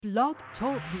Blog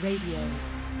Talk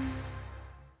Radio.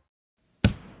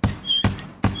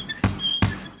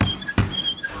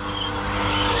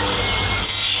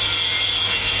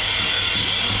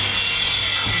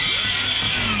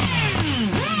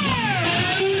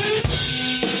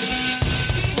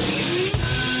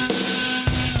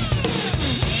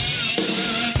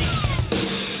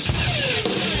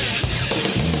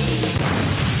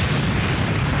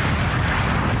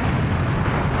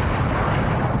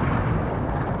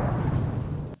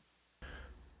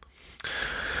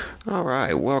 All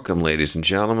right, welcome, ladies and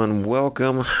gentlemen.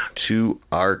 Welcome to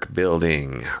Ark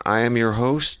Building. I am your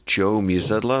host, Joe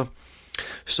Muzidla.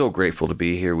 So grateful to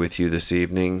be here with you this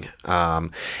evening.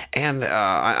 I'm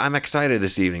excited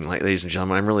this evening, ladies and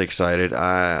gentlemen. I'm really excited.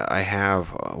 I have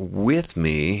with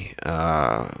me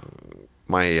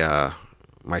my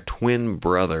twin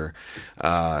brother,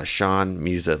 Sean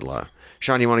Muzidla.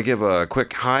 Sean, you want to give a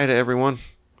quick hi to everyone?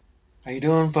 How you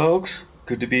doing, folks?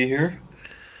 Good to be here.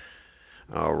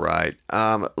 All right.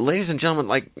 Ladies and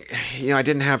gentlemen, I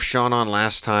didn't have Sean on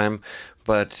last time,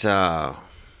 but kind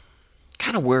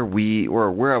of where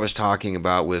I was talking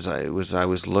about was I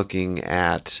was looking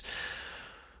at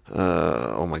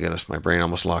oh my goodness, my brain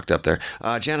almost locked up there.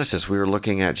 Genesis. We were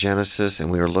looking at Genesis, and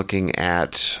we were looking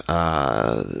at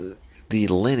the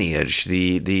lineage,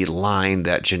 the line,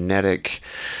 that genetic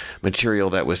material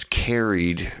that was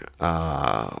carried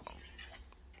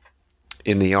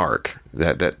in the ark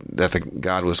that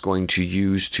God was going to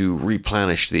use to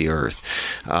replenish the earth.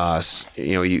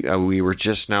 We were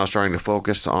just now starting to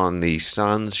focus on the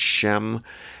sons Shem,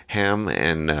 Ham,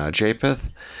 and Japheth,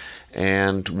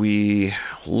 and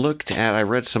I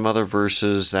read some other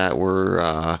verses that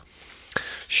were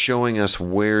showing us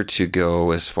where to go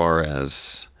as far as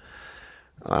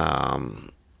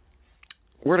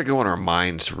where to go in our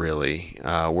minds, really.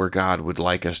 Where God would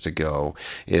like us to go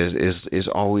is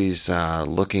always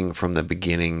looking from the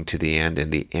beginning to the end,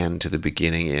 and the end to the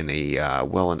beginning in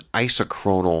an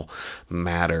isochronal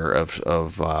matter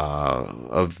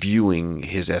of viewing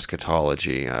His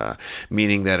eschatology,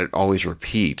 meaning that it always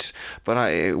repeats. But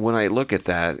when I look at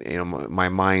that, my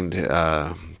mind.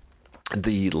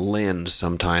 The lens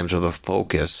sometimes, or the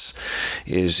focus,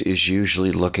 is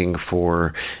usually looking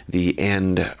for the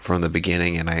end from the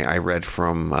beginning, and I read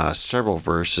from several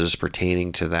verses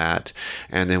pertaining to that,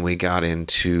 and then we got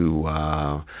into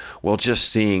just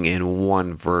seeing in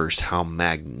one verse how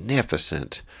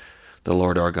magnificent the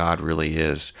Lord our God really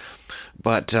is.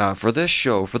 But for this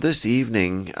show, for this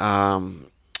evening, I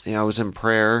was in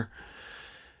prayer,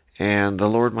 and the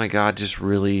Lord my God just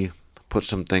really put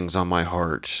some things on my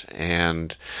heart,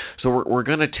 and so we're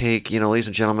going to take, ladies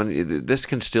and gentlemen, this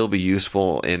can still be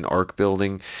useful in ark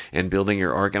building and building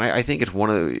your ark, and I think it's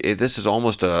this is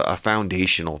almost a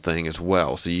foundational thing as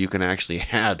well, so you can actually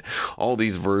add all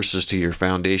these verses to your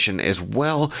foundation as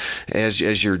well as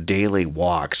your daily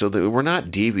walk, so that we're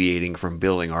not deviating from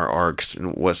building our arks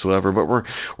whatsoever, but we're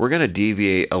going to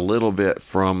deviate a little bit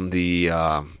from the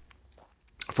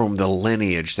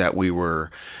lineage that we were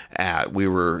at. We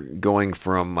were going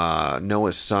from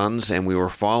Noah's sons, and we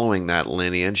were following that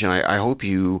lineage, and I hope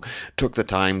you took the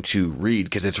time to read,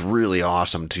 because it's really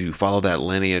awesome to follow that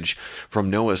lineage from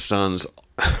Noah's sons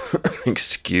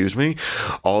excuse me,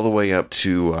 all the way up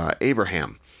to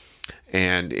Abraham,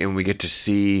 and we get to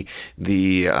see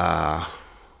the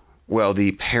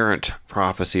parent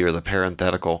prophecy, or the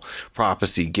parenthetical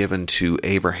prophecy given to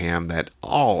Abraham that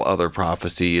all other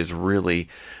prophecy is really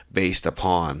based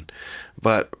upon.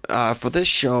 But for this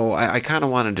show, I kind of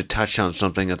wanted to touch on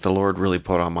something that the Lord really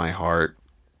put on my heart,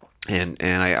 and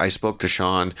I spoke to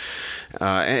Sean,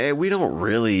 and we don't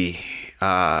really,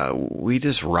 we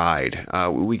just ride.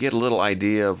 We get a little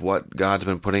idea of what God's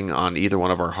been putting on either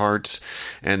one of our hearts,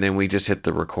 and then we just hit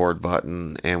the record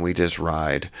button, and we just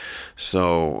ride.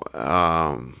 So,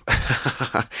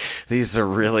 these are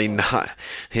really not,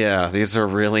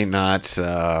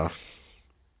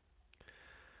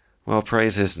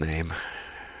 praise His name.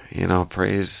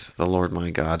 Praise the Lord my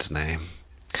God's name.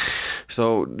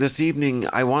 So this evening,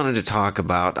 I wanted to talk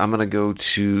about. I'm going to go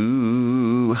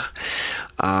to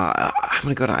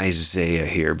Isaiah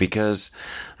here, because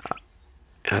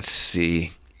let's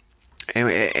see,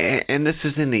 and this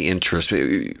is in the interest.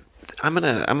 We're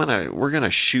gonna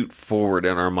shoot forward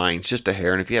in our minds just a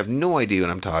hair, and if you have no idea what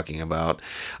I'm talking about,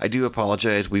 I do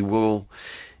apologize. We will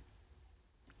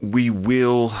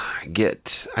get,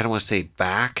 I don't want to say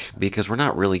back, because we're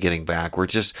not really getting back. We're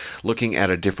just looking at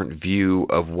a different view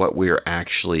of what the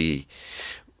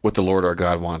Lord our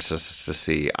God wants us to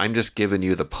see. I'm just giving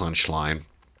you the punchline.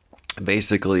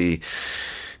 Basically,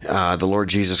 The Lord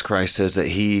Jesus Christ says that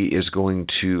He is going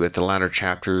to, at the latter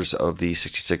chapters of the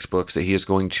 66 books, that He is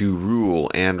going to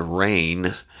rule and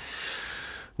reign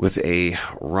with a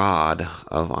rod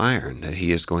of iron, that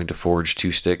He is going to forge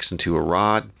 2 sticks into a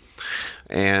rod.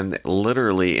 And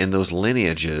literally in those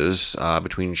lineages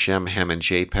between Shem, Ham, and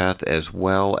Japheth, as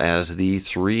well as the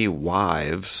 3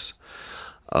 wives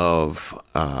of,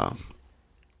 oh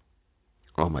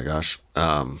my gosh,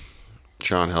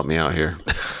 Sean, help me out here.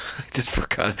 I just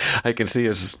forgot. I can see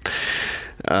his.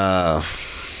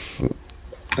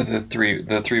 The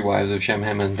three wives of Shem,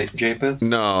 Ham, and Japheth?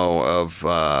 No, of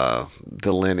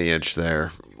the lineage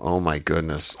there. Oh my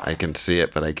goodness, I can see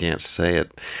it, but I can't say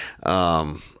it.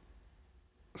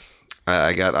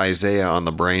 I got Isaiah on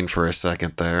the brain for a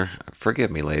second there.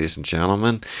 Forgive me, ladies and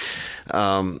gentlemen.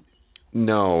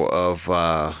 No, of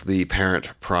the parent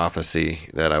prophecy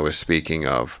that I was speaking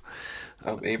of.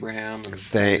 Of Abraham and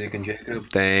Isaac and Jacob.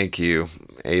 Thank you,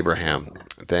 Abraham.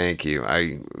 Thank you.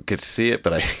 I could see it,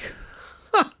 but I,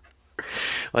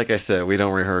 like I said, we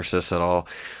don't rehearse this at all.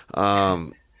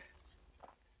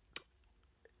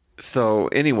 So,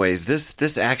 anyways,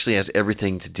 this actually has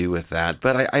everything to do with that.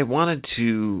 But I wanted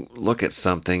to look at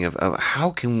something of how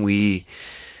can we.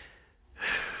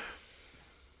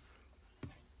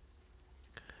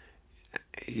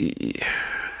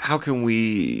 How can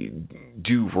we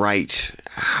do right?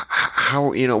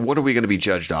 How, what are we going to be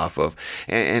judged off of?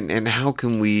 And how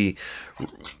can we,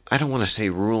 I don't want to say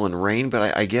rule and reign, but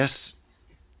I guess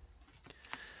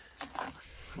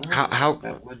how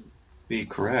that would be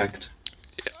correct.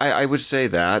 I would say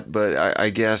that, but I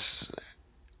guess,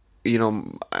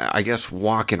 I guess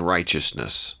walk in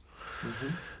righteousness.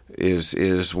 Mm-hmm.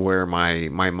 is where my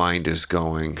mind is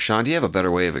going. Sean, do you have a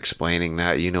better way of explaining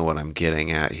that? You know what I'm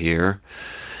getting at here.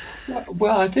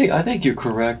 Well, I think you're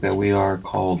correct that we are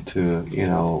called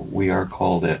to, we are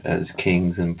called as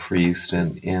kings and priests,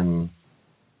 and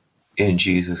in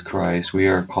Jesus Christ, we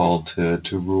are called to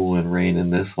rule and reign in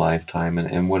this lifetime.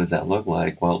 And what does that look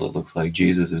like? Well, it looks like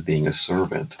Jesus is being a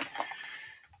servant,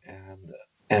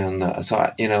 and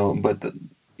so but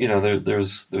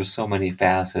there's so many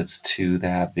facets to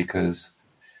that, because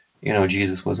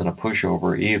Jesus wasn't a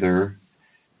pushover either,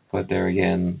 but there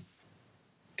again,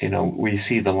 we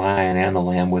see the lion and the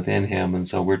lamb within him, and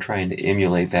so we're trying to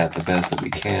emulate that the best that we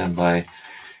can by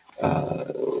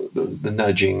the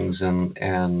nudgings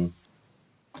and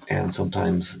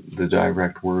sometimes the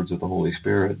direct words of the Holy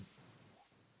Spirit.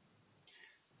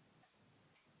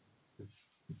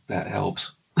 That helps.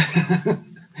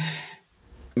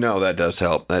 No, that does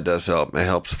help. It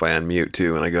helps if I unmute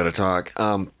too when I go to talk.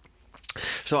 So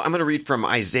I'm going to read from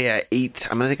Isaiah 8.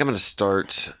 I'm going to start.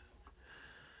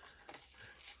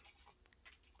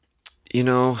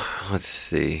 Let's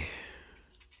see.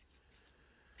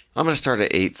 I'm going to start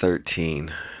at 8:13.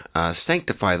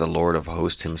 Sanctify the Lord of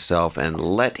hosts himself, and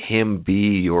let him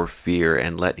be your fear,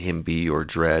 and let him be your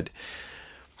dread.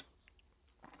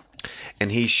 And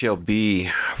he shall be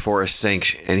for a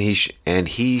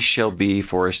he shall be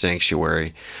for a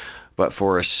sanctuary, but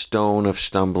for a stone of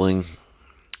stumbling,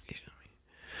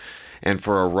 and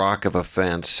for a rock of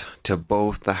offense to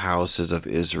both the houses of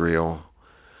Israel,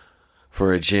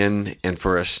 for a gin and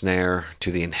for a snare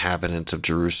to the inhabitants of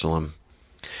Jerusalem.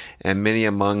 And many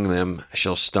among them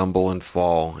shall stumble and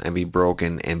fall, and be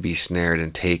broken, and be snared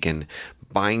and taken.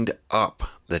 Bind up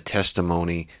the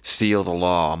testimony, seal the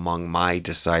law among my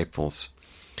disciples.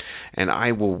 And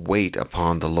I will wait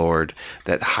upon the Lord,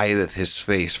 that hideth his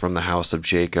face from the house of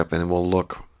Jacob, and I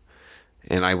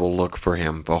will look for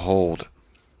him. Behold,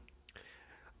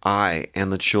 I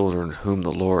and the children whom the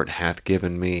Lord hath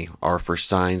given me are for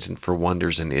signs and for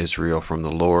wonders in Israel from the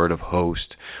Lord of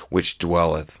hosts, which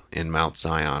dwelleth in Mount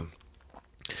Zion.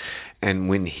 And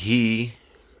when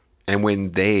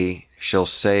they shall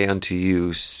say unto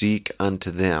you, seek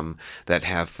unto them that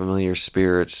have familiar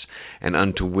spirits, and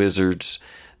unto wizards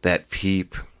that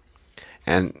peep,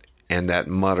 and that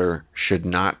mutter, should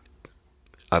not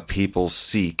a people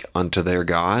seek unto their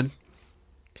God?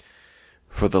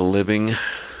 For the living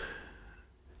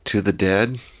to the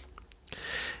dead,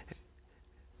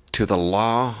 to the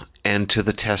law and to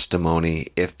the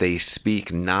testimony, if they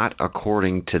speak not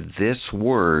according to this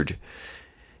word,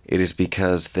 it is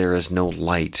because there is no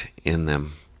light in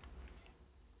them.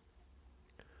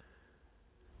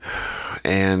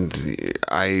 And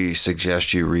I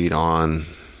suggest you read on.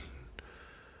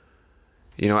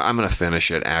 I'm going to finish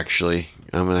it, actually.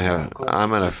 I'm going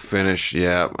to finish,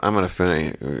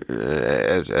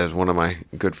 as one of my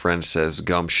good friends says,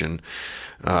 gumption.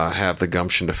 Have the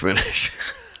gumption to finish.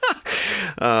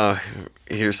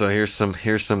 Here's some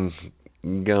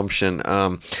gumption.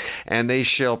 And they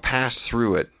shall pass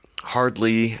through it,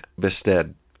 hardly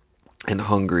bestead and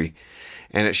hungry.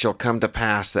 And it shall come to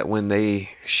pass that when they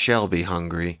shall be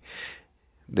hungry,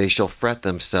 they shall fret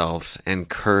themselves and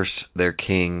curse their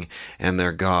king and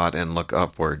their God and look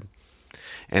upward.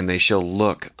 And they shall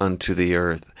look unto the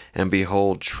earth, and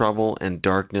behold trouble and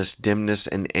darkness, dimness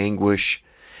and anguish,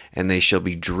 and they shall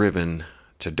be driven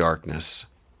to darkness.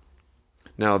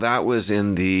 Now that was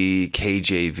in the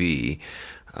KJV.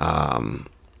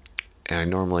 And I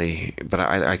normally, but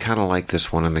I kind of like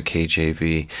this one in the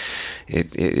KJV.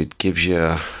 It gives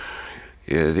you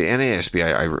the NASB.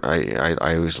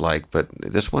 I always like, but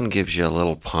this one gives you a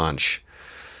little punch.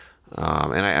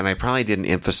 And I probably didn't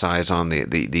emphasize on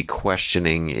the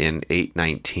questioning in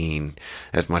 8:19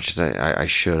 as much as I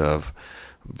should have,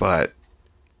 but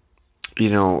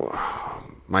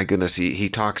my goodness, he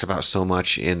talks about so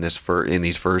much in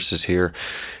these verses here,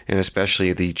 and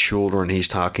especially the children. He's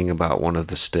talking about one of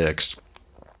the sticks,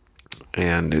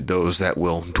 and those that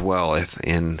will dwell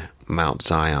in Mount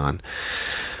Zion.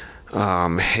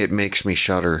 It makes me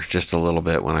shudder just a little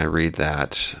bit when I read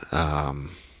that.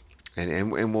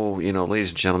 And we'll, ladies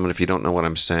and gentlemen, if you don't know what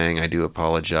I'm saying, I do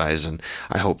apologize, and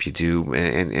I hope you do.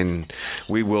 And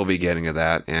we will be getting to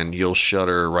that, and you'll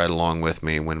shudder right along with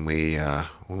me when we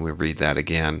read that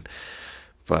again.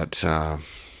 But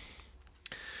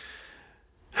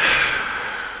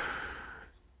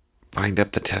bind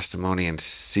up the testimony and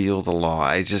seal the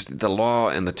law. The law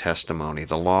and the testimony,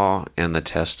 the law and the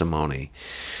testimony.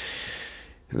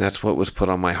 And that's what was put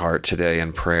on my heart today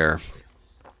in prayer.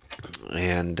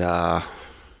 And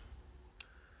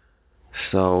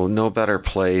so no better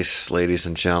place, ladies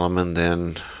and gentlemen,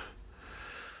 than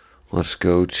let's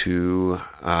go to,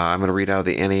 I'm going to read out of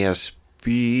the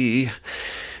NASB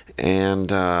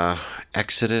and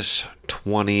Exodus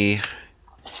 20,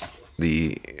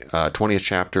 the 20th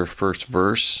chapter, first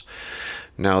verse.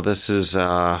 Now this is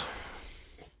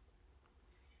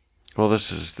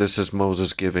this is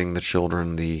Moses giving the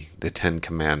children the Ten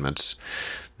Commandments.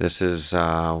 This is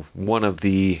one of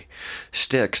the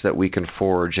sticks that we can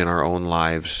forge in our own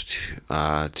lives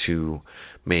to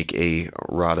make a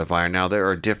rod of iron. Now, there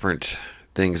are different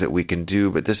things that we can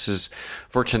do, but this is,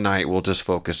 for tonight, we'll just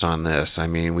focus on this. I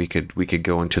mean, we could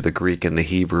go into the Greek and the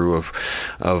Hebrew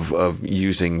of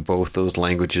using both those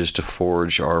languages to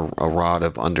forge a rod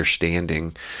of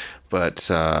understanding. But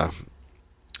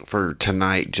for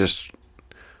tonight, just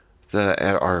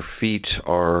our feet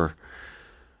are...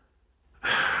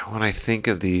 When I think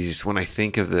of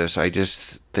this, I just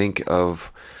think of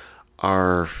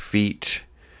our feet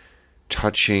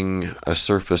touching a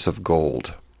surface of gold,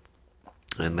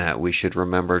 and that we should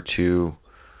remember to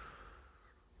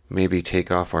maybe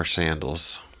take off our sandals.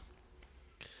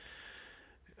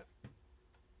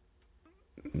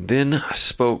 Then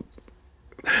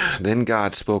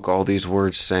God spoke all these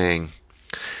words, saying,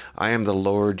 I am the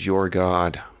Lord your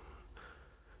God,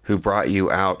 who brought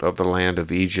you out of the land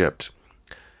of Egypt,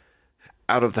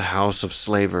 out of the house of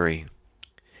slavery.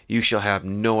 You shall have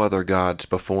no other gods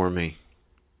before me.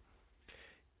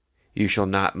 You shall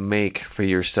not make for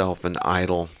yourself an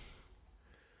idol,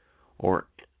 or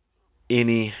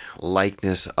any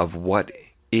likeness of what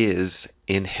is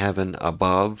in heaven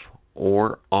above,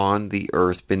 or on the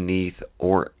earth beneath,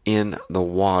 or in the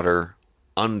water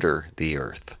under the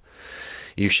earth.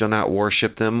 You shall not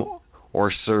worship them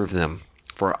or serve them.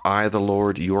 For I, the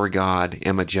Lord your God,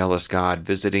 am a jealous God,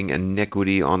 visiting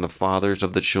iniquity on the fathers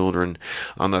of the children,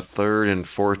 on the third and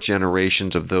fourth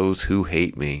generations of those who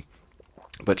hate me,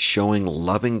 but showing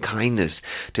loving kindness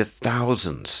to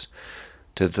thousands,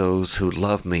 to those who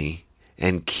love me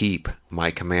and keep my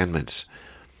commandments.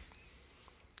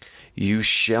 You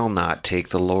shall not take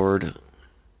the Lord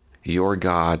your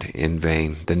God in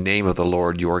vain, the name of the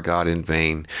Lord your God in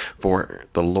vain, for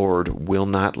the Lord will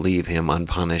not leave him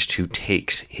unpunished who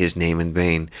takes his name in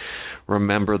vain.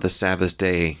 Remember the Sabbath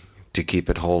day to keep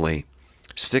it holy.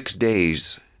 6 days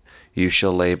you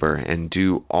shall labor and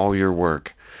do all your work,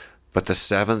 but the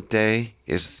seventh day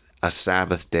is a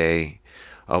Sabbath day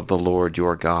of the Lord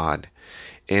your God.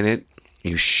 In it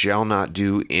you shall not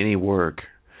do any work,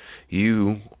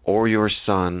 you or your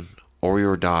son or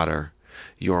your daughter,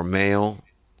 your male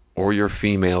or your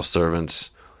female servants,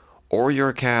 or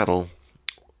your cattle,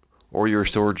 or your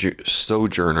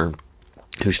sojourner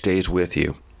who stays with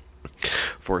you.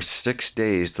 For 6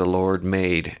 days the Lord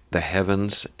made the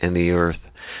heavens and the earth,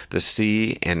 the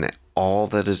sea and all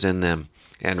that is in them,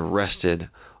 and rested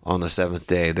on the seventh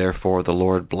day. Therefore the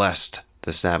Lord blessed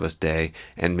the Sabbath day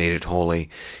and made it holy.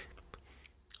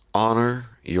 Honor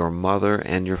your mother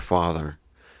and your father,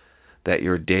 that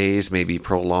your days may be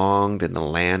prolonged in the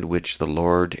land which the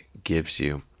Lord gives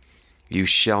you. You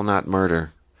shall not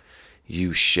murder.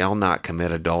 You shall not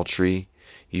commit adultery.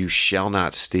 You shall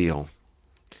not steal.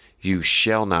 You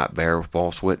shall not bear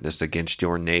false witness against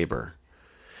your neighbor.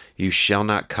 You shall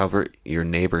not covet your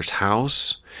neighbor's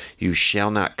house. You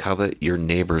shall not covet your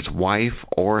neighbor's wife,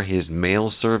 or his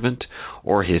male servant,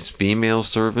 or his female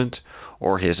servant,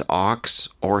 or his ox,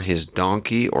 or his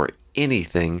donkey, or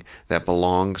anything that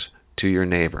belongs to your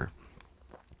neighbor.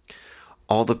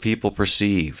 All the people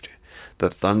perceived the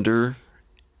thunder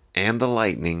and the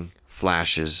lightning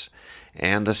flashes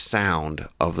and the sound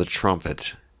of the trumpet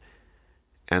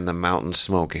and the mountain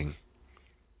smoking.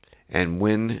 And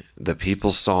when the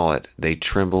people saw it, they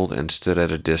trembled and stood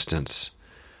at a distance.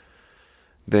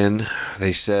 Then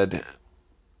they said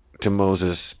to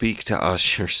Moses, "Speak to us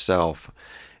yourself,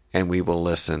 and we will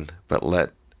listen. But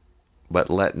let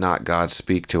not God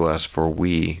speak to us, for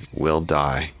we will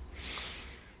die."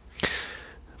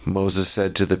 Moses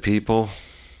said to the people,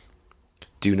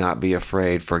 "Do not be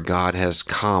afraid, for God has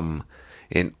come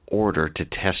in order to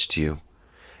test you,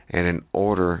 and in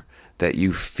order that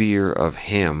you fear of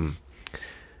him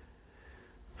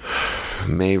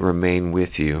may remain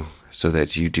with you, so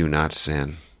that you do not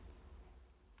sin."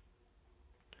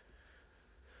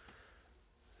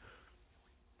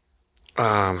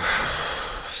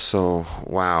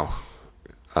 Wow.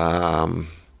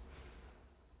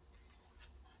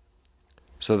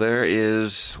 So there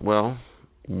is,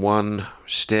 one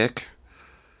stick.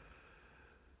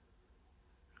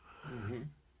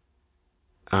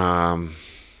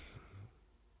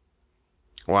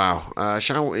 Wow.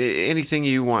 Sean, anything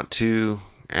you want to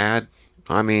add?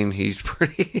 I mean, he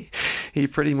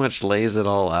pretty much lays it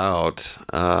all out.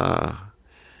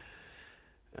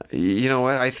 You know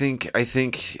what? I think if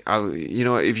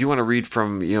you want to read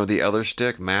from, the other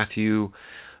stick, Matthew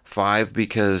 5,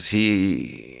 because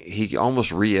he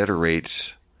almost reiterates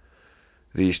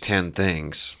these 10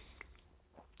 things,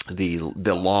 the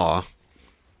law,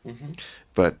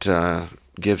 but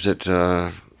gives it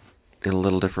in a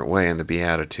little different way in the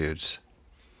Beatitudes.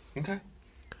 Okay.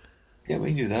 Yeah, we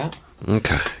can do that.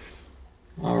 Okay.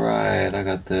 All right, I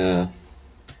got the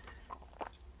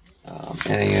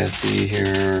NASB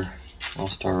here. I'll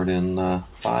start in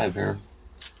 5 here.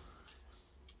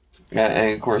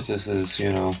 And of course, this is,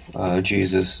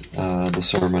 Jesus, the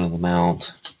Sermon on the Mount.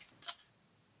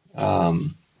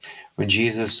 When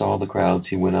Jesus saw the crowds,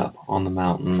 he went up on the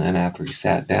mountain, and after he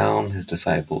sat down, his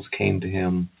disciples came to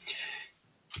him.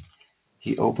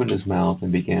 He opened his mouth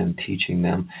and began teaching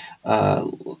them.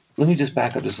 Let me just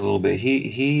back up just a little bit.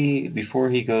 He before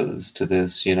he goes to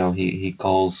this, he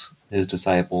calls his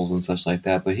disciples and such like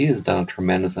that, but he has done a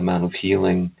tremendous amount of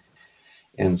healing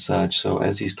and such. So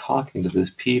as he's talking to this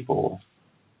people,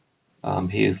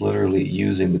 he is literally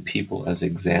using the people as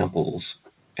examples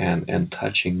and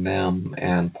touching them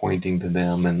and pointing to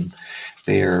them, and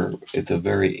it's a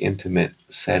very intimate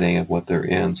setting of what they're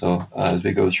in. So as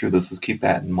we go through this, let's keep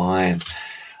that in mind.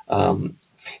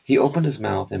 He opened his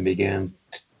mouth and began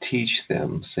to teach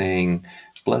them, saying,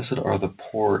 "Blessed are the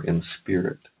poor in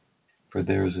spirit, for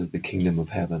theirs is the kingdom of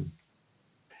heaven.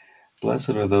 Blessed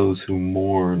are those who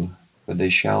mourn, for they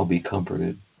shall be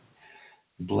comforted.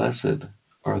 Blessed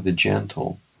are the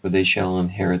gentle, for they shall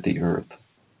inherit the earth.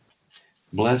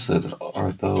 Blessed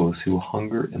are those who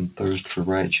hunger and thirst for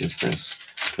righteousness,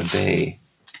 for they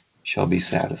shall be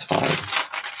satisfied.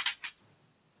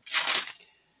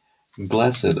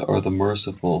 Blessed are the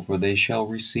merciful, for they shall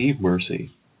receive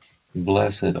mercy.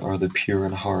 Blessed are the pure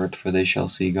in heart, for they shall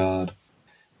see God.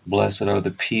 Blessed are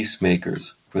the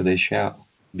peacemakers, for they shall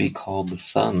be called the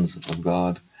sons of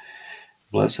God.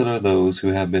 Blessed are those who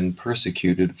have been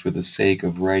persecuted for the sake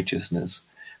of righteousness,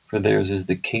 for theirs is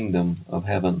the kingdom of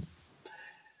heaven.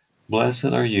 Blessed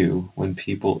are you when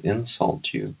people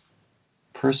insult you,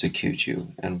 persecute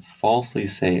you, and falsely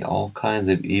say all kinds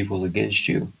of evil against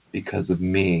you because of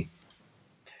me.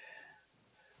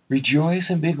 Rejoice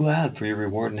and be glad, for your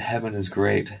reward in heaven is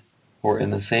great. For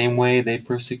in the same way they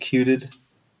persecuted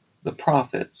the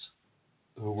prophets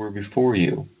who were before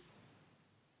you."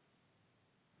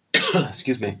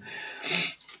 Excuse me.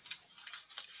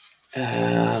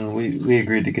 And we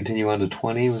agreed to continue on to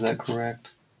 20. Was that correct?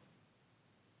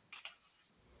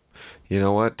 You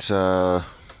know what? Or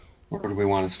do we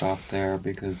want to stop there?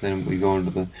 Because then we go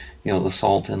into the, the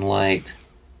salt and light.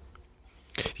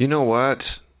 You know what,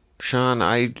 Sean?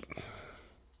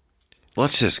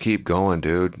 Let's just keep going,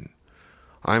 dude.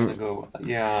 I'm gonna go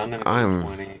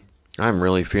 20. I'm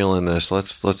really feeling this.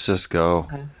 Let's just go.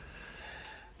 Okay.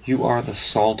 You are the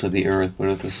salt of the earth, but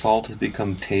if the salt has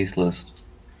become tasteless,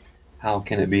 how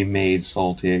can it be made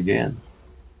salty again?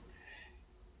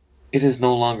 It is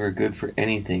no longer good for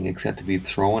anything except to be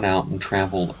thrown out and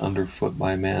trampled underfoot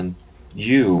by men.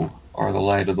 You are the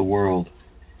light of the world.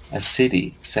 A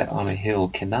city set on a hill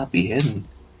cannot be hidden.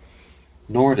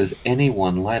 Nor does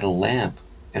anyone light a lamp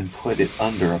and put it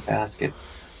under a basket,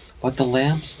 but the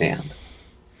lampstand,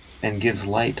 and gives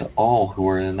light to all who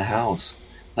are in the house.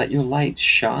 Let your light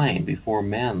shine before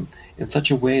men in such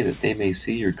a way that they may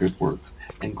see your good works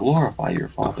and glorify your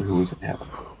Father who is in heaven.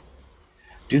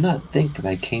 Do not think that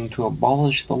I came to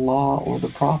abolish the law or the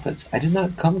prophets. I did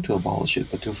not come to abolish it,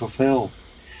 but to fulfill.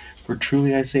 For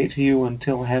truly I say to you,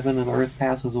 until heaven and earth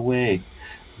passes away,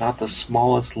 not the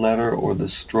smallest letter or the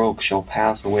stroke shall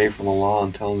pass away from the law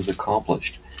until it is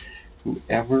accomplished.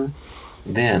 Whoever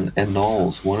then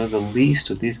annuls one of the least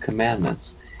of these commandments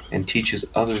and teaches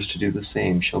others to do the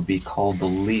same shall be called the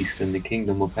least in the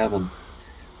kingdom of heaven.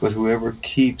 But whoever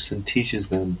keeps and teaches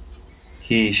them,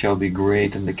 he shall be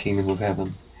great in the kingdom of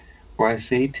heaven. For I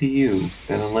say to you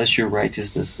that unless your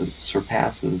righteousness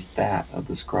surpasses that of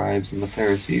the scribes and the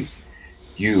Pharisees,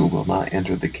 you will not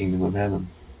enter the kingdom of heaven.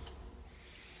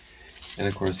 And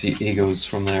of course he goes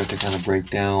from there to kind of break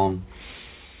down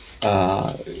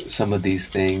some of these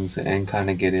things and kind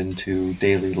of get into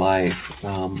daily life,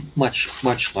 much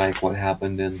like what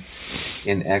happened in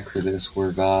Exodus,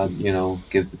 where God,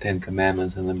 gives the Ten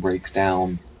Commandments and then breaks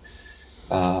down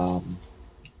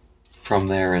from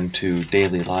there into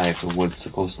daily life and what it's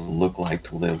supposed to look like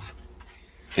to live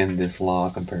in this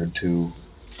law compared to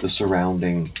the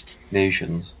surrounding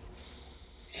nations.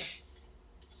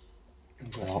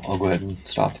 I'll go ahead and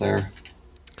stop there.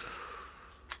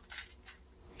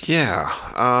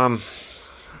 Yeah.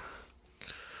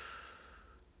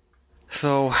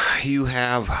 So you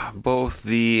have both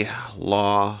the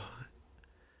law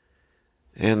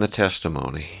and the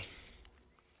testimony.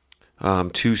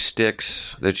 Two sticks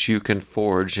that you can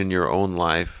forge in your own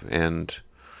life and,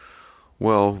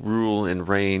 rule and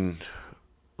reign.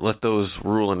 Let those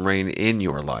rule and reign in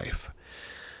your life.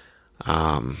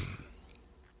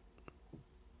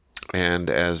 And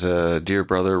as a dear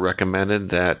brother recommended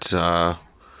that,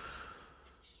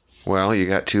 you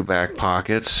got two back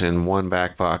pockets. In one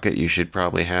back pocket, you should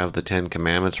probably have the Ten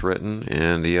Commandments written,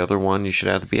 and the other one, you should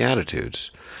have the Beatitudes.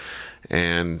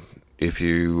 And if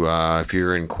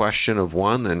you're in question of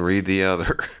one, then read the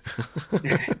other.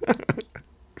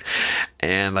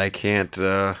 And I can't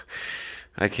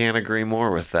agree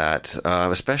more with that.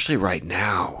 Especially right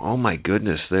now. Oh my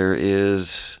goodness, this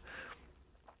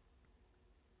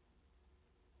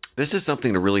is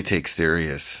something to really take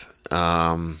serious.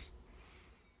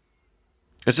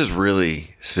 This is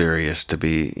really serious to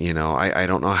be, I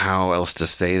don't know how else to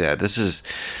say that. This is,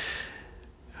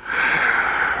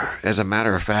 as a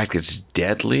matter of fact, it's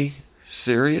deadly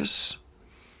serious.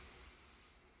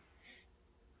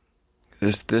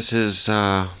 This is,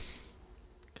 I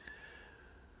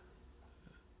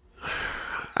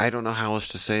don't know how else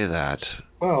to say that.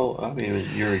 Well, I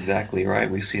mean, you're exactly right.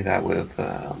 We see that with,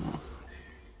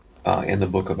 in the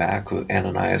book of Acts with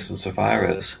Ananias and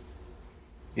Sapphira.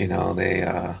 They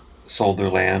sold their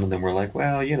land and then were like,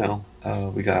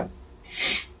 we got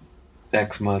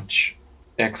X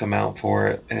amount for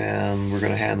it, and we're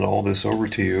going to hand all this over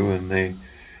to you. And they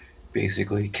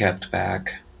basically kept back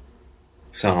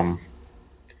some,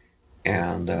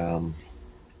 and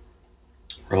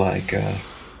were like,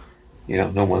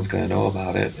 no one's going to know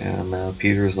about it. And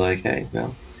Peter's like, hey,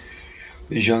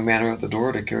 these young men are at the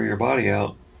door to carry your body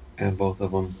out. And both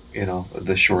of them,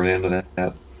 the short end of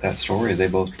that story, they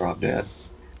both drop dead.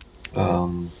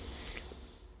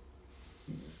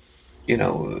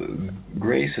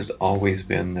 Grace has always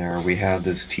been there. We have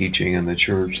this teaching in the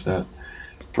church that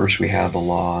first we have the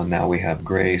law and now we have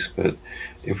grace. But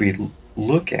if we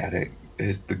look at it,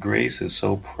 the grace is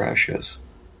so precious.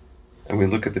 And we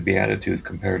look at the Beatitudes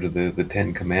compared to the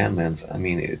Ten Commandments. I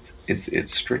mean,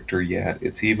 it's stricter yet.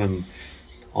 It's even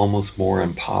almost more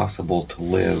impossible to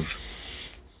live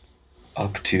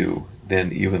up to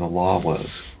than even the law was.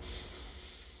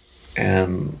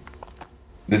 And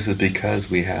this is because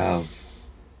we have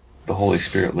the Holy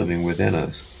Spirit living within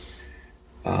us.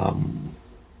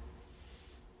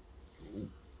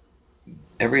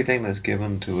 Everything that's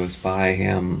given to us by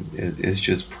Him is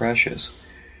just precious.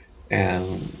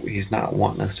 And He's not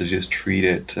wanting us to just treat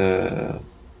it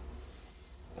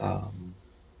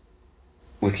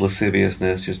with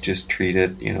lasciviousness, just treat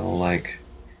it, like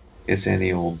it's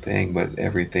any old thing. But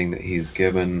everything that He's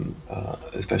given,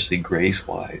 especially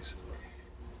grace-wise,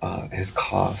 has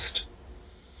cost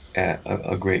at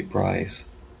a great price.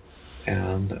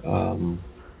 And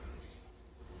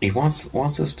He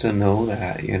wants us to know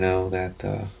that,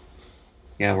 that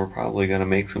yeah, we're probably going to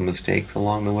make some mistakes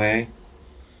along the way,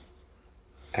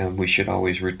 and we should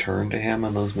always return to Him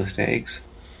on those mistakes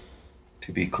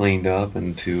to be cleaned up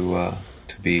and to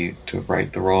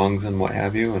right the wrongs and what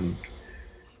have you, and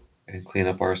clean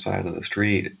up our side of the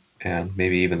street and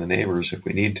maybe even the neighbors if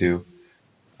we need to.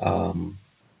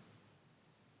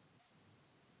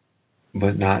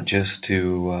 But not just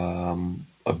to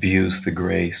abuse the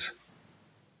grace.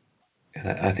 And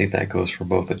I think that goes for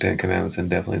both the Ten Commandments and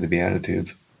definitely the Beatitudes.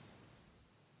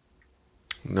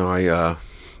 No,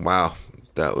 wow,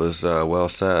 that was well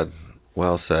said.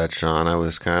 Well said, Sean. I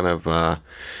was kind of,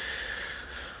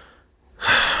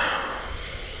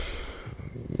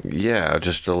 yeah,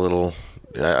 just a little,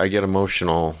 I get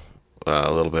emotional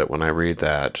a little bit when I read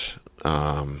that.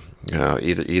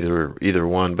 Either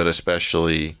one, but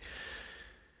especially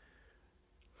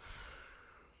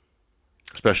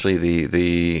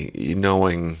the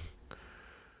knowing.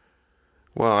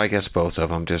 Well, I guess both of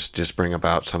them just bring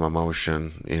about some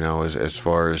emotion, as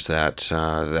far as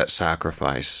that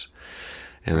sacrifice,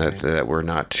 and that we're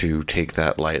not to take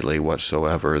that lightly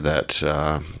whatsoever. That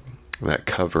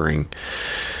covering,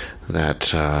 that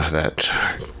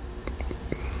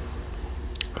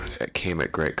came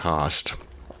at great cost,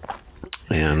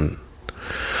 and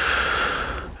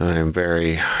I'm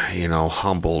very,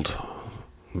 humbled,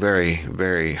 very,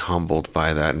 very humbled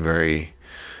by that, and very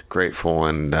grateful,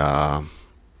 and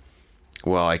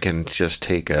I can just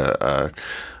take a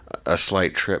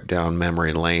slight trip down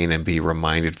memory lane and be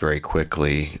reminded very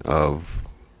quickly of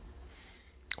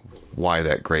why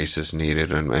that grace is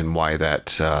needed, and why that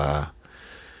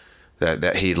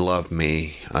He loved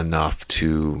me enough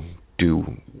to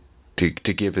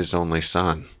give His only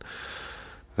Son,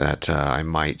 that I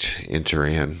might enter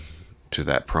in to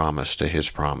that promise, to His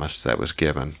promise that was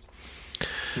given.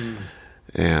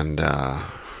 And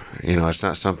it's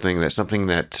not something that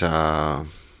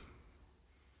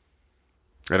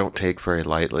I don't take very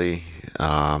lightly.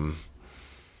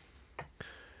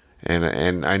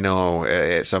 And I know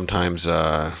sometimes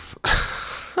I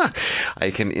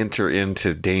can enter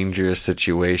into dangerous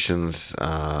situations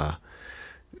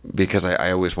because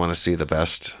I always want to see the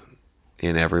best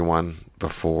in everyone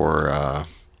before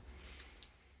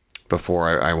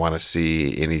I want to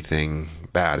see anything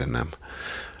bad in them.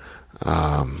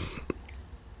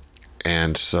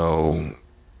 And so,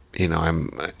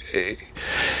 I'm,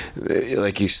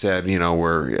 like you said,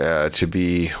 we're to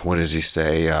be, what does He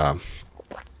say?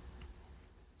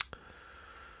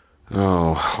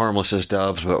 Harmless as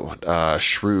doves, but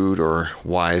shrewd or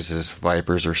wise as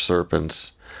vipers or serpents.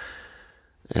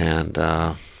 And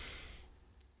I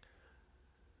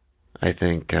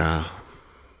think,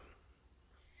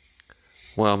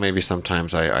 maybe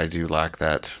sometimes I do lack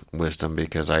that wisdom,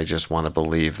 because I just want to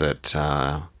believe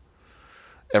that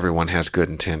everyone has good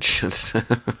intentions.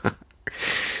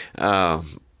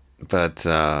 But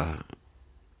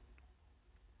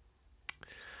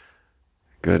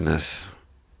goodness.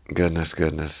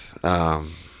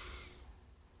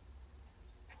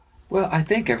 Well, I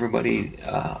think everybody,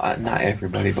 not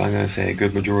everybody, but I'm going to say a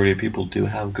good majority of people do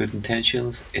have good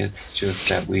intentions. It's just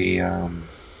that we, as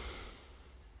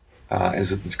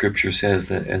the Scripture says,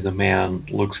 that as a man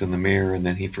looks in the mirror and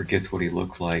then he forgets what he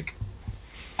looks like.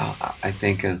 I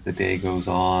think as the day goes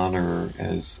on, or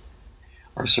as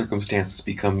our circumstances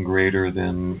become greater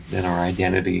than our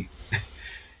identity,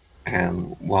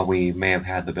 and while we may have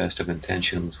had the best of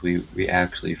intentions, we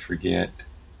actually forget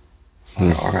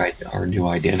our new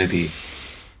identity,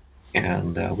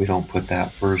 and we don't put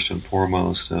that first and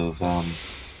foremost of. And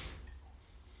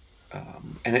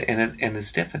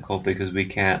it's difficult because we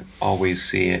can't always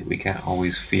see it, we can't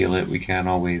always feel it, we can't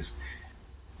always.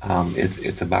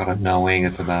 It's about a knowing.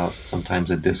 It's about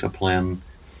sometimes a discipline,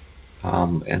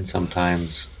 and sometimes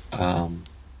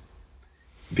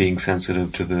being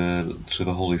sensitive to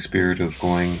the Holy Spirit, of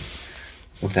going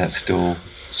with that still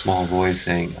small voice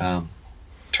saying,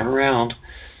 "Turn around,"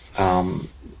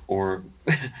 or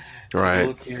right.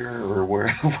 Look here, or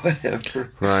where,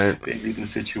 whatever. Right. Maybe the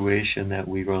situation that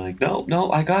we were like,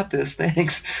 no, I got this.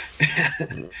 Thanks.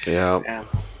 Yeah. And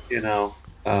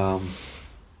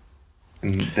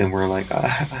and then we're like,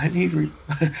 I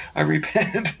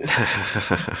repent.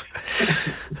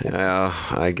 Yeah,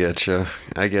 I get you,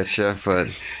 but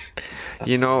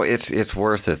it's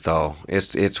worth it though.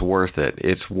 It's worth it.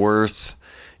 It's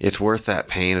worth that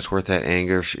pain. It's worth that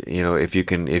anger. If you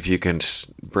can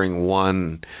bring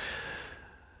one,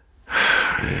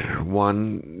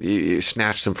 you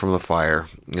snatch them from the fire,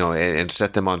 and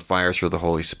set them on fire through the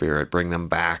Holy Spirit. Bring them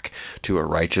back to a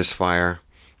righteous fire,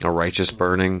 a righteous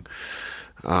burning.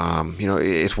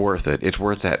 It's worth it. It's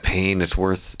worth that pain.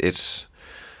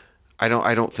 I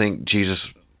don't think Jesus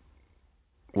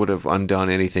would have undone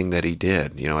anything that he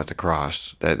did, at the cross.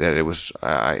 That it was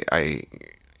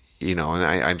and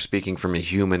I'm speaking from a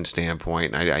human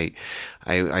standpoint. I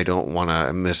don't want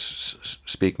to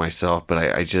misspeak myself, but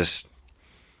I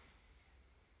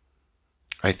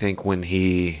think when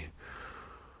he,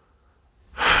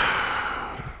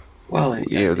 well, I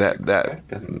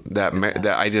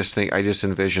just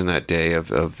envision that day of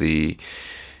the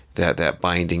that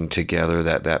binding together,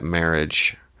 that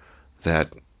marriage,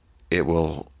 that it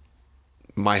will.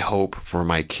 My hope for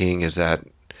my King is that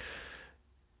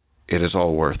it is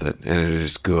all worth it, and it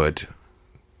is good.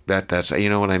 That's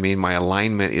what I mean. My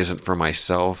alignment isn't for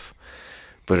myself,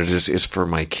 but it's for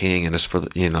my King, and it's for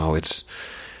it's.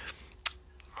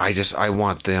 I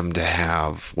want them to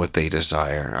have what they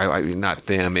desire. I not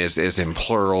them as in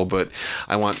plural, but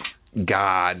I want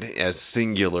God as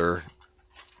singular.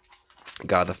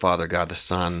 God the Father, God the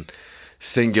Son,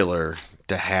 singular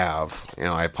to have.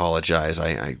 I apologize.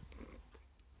 I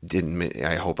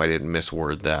hope I didn't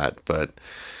misword that, but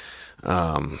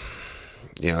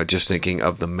just thinking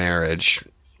of the marriage,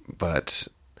 but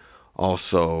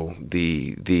also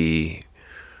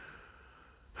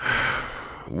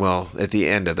well, at the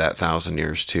end of that 1,000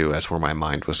 years too. That's where my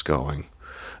mind was going,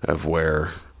 of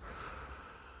where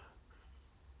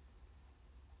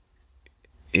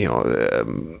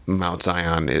Mount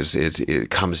Zion it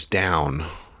comes down,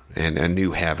 and a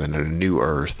new heaven and a new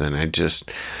earth, and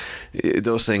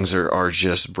those things are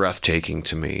just breathtaking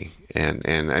to me.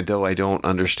 And though I don't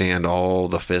understand all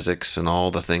the physics and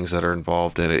all the things that are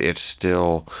involved in it, it's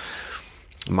still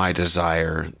my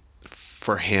desire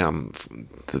for him,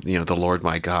 the Lord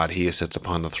my God, he who sits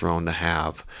upon the throne, to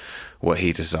have what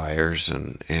he desires,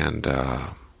 and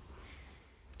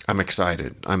I'm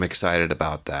excited. I'm excited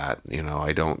about that.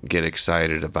 I don't get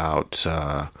excited about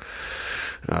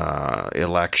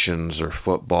elections or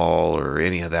football or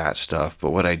any of that stuff, but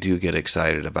what I do get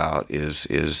excited about is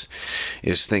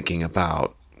thinking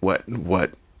about what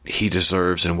he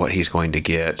deserves and what he's going to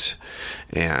get,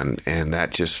 and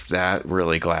that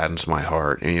really gladdens my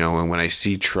heart. And when I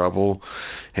see trouble,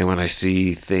 and when I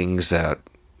see things that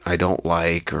I don't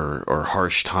like, or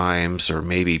harsh times, or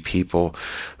maybe people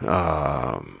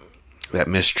that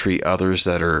mistreat others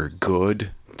that are good,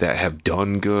 that have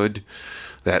done good,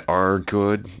 that are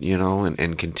good,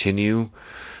 and continue,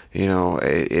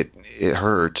 it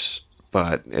hurts.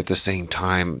 But at the same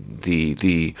time,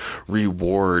 the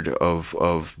reward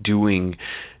of doing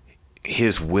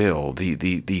his will,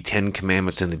 the Ten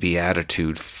Commandments and the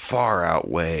Beatitude, far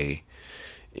outweigh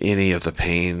any of the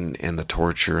pain and the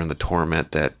torture and the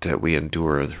torment that we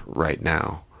endure right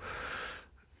now.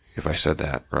 If I said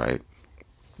that right.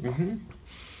 Mm-hmm.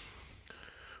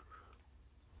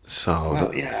 So.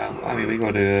 Well, yeah. I mean, we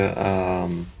go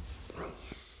to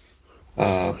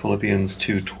Philippians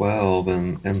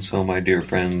 2:12, and so, my dear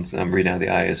friends, I'm reading out of the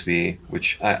ISV,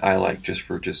 which I like just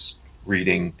for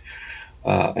reading.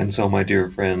 And so, my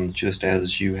dear friends, just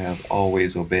as you have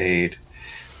always obeyed,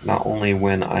 not only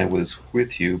when I was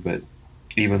with you, but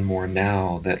even more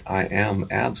now that I am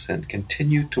absent,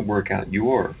 continue to work out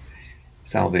your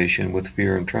salvation with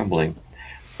fear and trembling.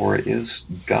 For it is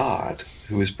God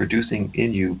who is producing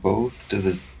in you both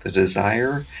the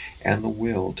desire and the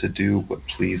will to do what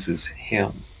pleases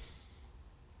him.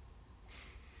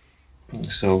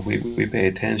 So we pay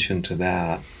attention to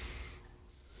that.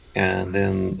 And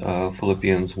then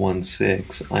Philippians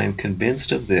 1:6, I am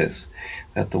convinced of this,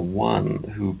 that the one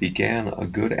who began a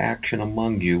good action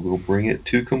among you will bring it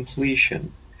to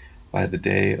completion by the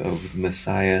day of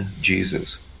Messiah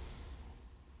Jesus.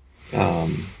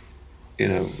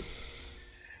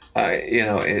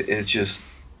 It's just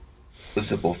the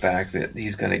simple fact that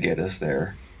he's going to get us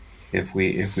there if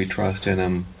we trust in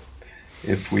him,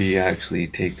 if we actually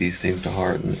take these things to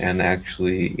heart and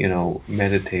actually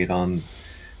meditate on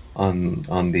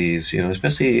these,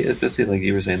 especially like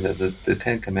you were saying, the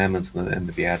Ten Commandments and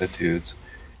the Beatitudes.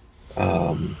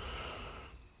 I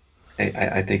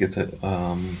think it's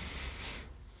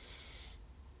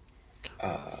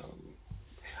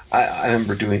I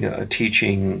remember doing a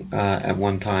teaching at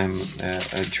one time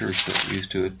at a church that we used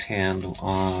to attend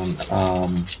on.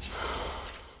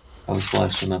 I was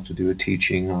blessed enough to do a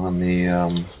teaching on the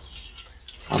on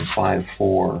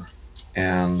 5:4,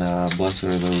 and blessed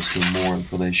are those who mourn,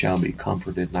 for they shall be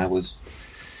comforted. And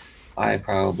I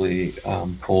probably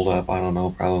pulled up,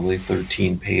 probably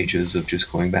 13 pages of just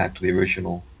going back to the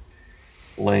original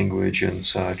language and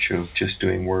such, of just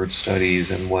doing word studies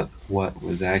and what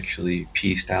was actually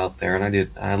pieced out there. And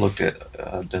I looked at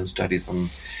done studies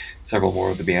on several more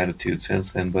of the Beatitudes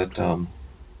since then, but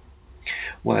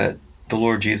what the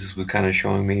Lord Jesus was kind of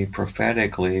showing me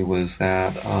prophetically was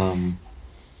that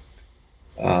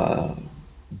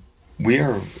we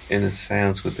are, in a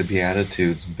sense, with the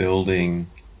Beatitudes, building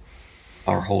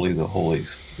our Holy of the Holies.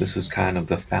 This is kind of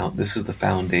this is the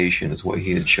foundation, is what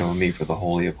He had shown me for the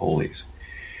Holy of Holies.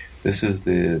 This is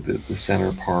the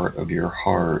center part of your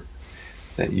heart,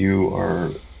 that you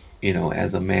are,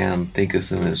 as a man thinketh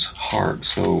in his heart,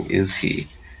 so is he.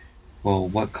 Well,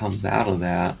 what comes out of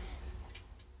that,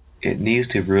 it needs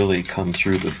to really come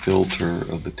through the filter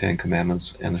of the Ten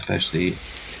Commandments, and especially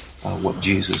what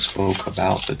Jesus spoke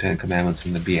about the Ten Commandments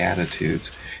and the Beatitudes.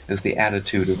 It's the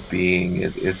attitude of being.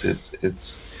 It's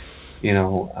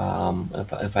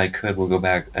if I could, we'll go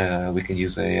back. We can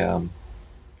use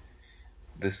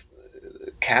this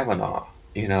Kavanaugh.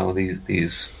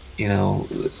 These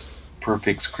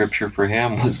perfect scripture for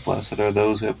him was, "Blessed are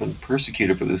those who have been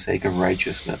persecuted for the sake of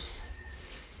righteousness,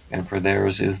 and for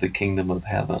theirs is the kingdom of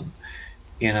heaven."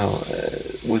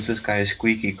 Was this guy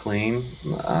squeaky clean?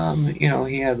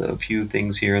 He had a few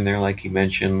things here and there, like he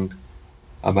mentioned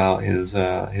about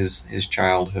his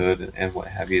childhood and what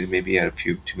have you. Maybe he had a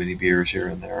few too many beers here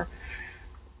and there.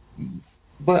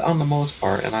 But on the most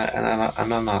part, and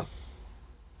I'm not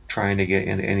trying to get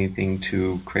into anything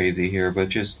too crazy here, but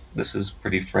just this is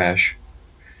pretty fresh,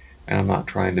 and I'm not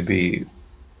trying to be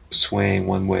swaying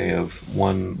one way of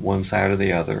one side or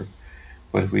the other.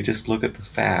 But if we just look at the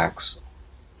facts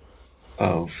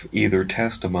of either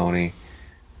testimony,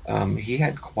 he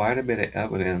had quite a bit of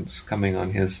evidence coming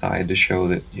on his side to show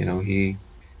that he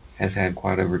has had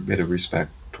quite a bit of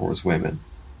respect towards women.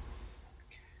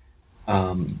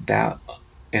 That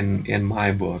in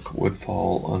my book would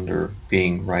fall under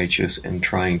being righteous and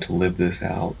trying to live this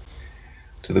out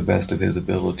to the best of his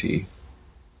ability.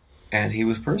 And he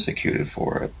was persecuted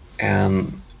for it.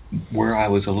 And where I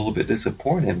was a little bit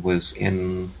disappointed was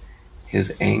in his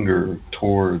anger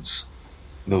towards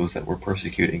those that were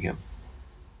persecuting him.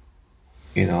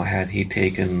 Had he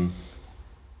taken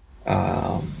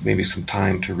maybe some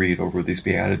time to read over these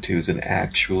Beatitudes and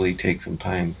actually take some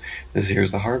time,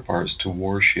 here's the hard part, is to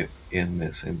worship in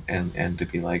this and to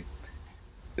be like,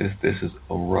 this is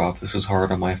rough, this is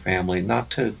hard on my family, not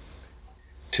to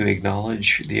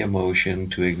acknowledge the emotion,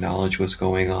 to acknowledge what's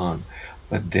going on,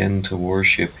 but then to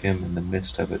worship Him in the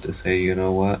midst of it, to say, you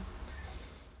know what,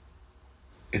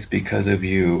 it's because of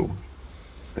you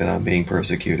that I'm being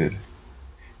persecuted.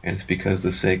 And it's because of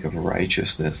the sake of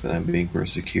righteousness that I'm being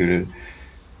persecuted.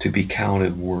 To be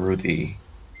counted worthy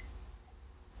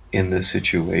in this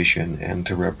situation and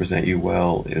to represent you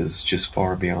well is just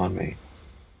far beyond me.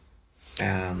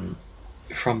 And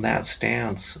from that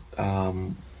stance,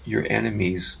 your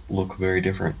enemies look very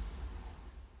different.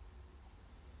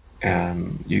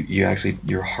 And you actually,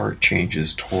 your heart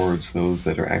changes towards those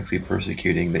that are actually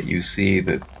persecuting, that you see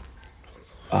that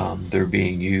they're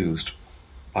being used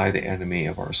by the enemy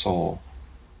of our soul.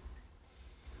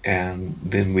 And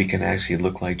then we can actually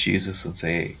look like Jesus and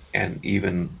say, and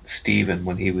even Stephen,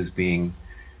 when he was being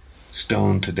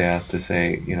stoned to death, to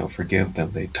say, forgive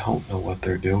them, they don't know what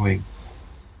they're doing.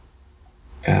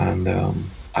 And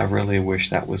I really wish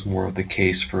that was more of the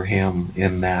case for him,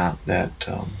 in that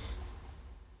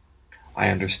I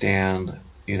understand,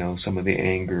 some of the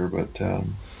anger, but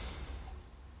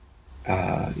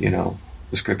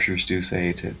the scriptures do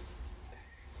say to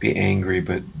be angry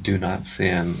but do not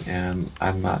sin, and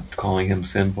I'm not calling him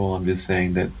sinful. I'm just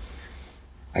saying that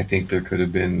I think there could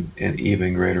have been an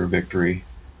even greater victory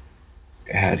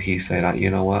had he said,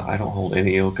 you know what, I don't hold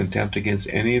any ill contempt against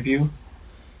any of you.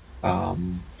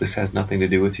 This has nothing to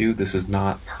do with you. This is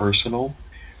not personal.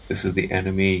 This is the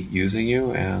enemy using you,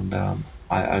 and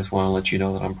I just want to let you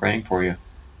know that I'm praying for you.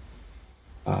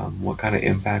 What kind of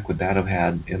impact would that have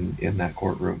had in that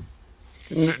courtroom?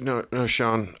 No,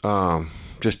 Sean.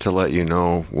 Just to let you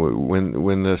know,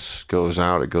 when this goes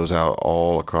out, it goes out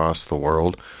all across the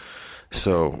world.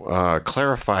 So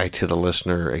clarify to the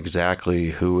listener exactly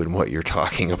who and what you're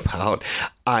talking about.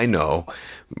 I know,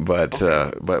 but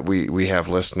we have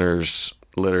listeners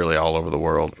literally all over the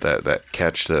world that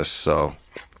catch this. So.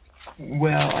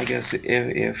 Well, I guess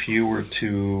if you were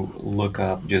to look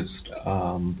up just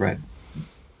Brett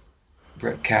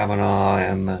Kavanaugh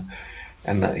and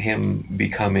him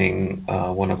becoming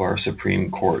one of our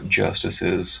Supreme Court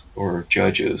justices or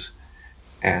judges,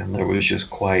 and there was just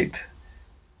quite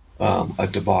a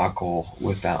debacle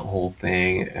with that whole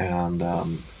thing, and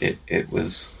it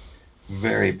was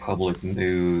very public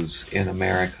news in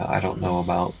America. I don't know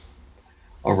about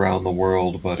around the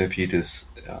world, but if you just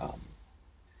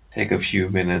take a few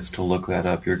minutes to look that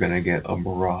up, you're going to get a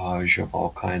barrage of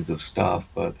all kinds of stuff.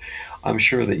 But I'm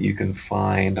sure that you can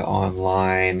find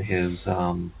online his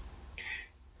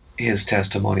his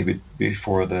testimony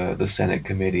before the Senate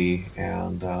committee,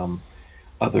 and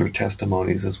other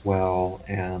testimonies as well.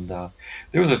 And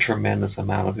there was a tremendous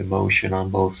amount of emotion on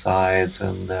both sides.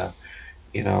 And the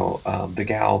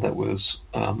gal that was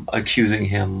accusing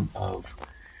him of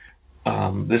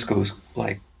this goes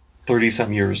like 30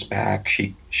 some years back.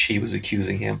 She was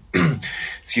accusing him,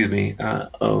 excuse me,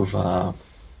 of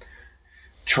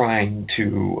trying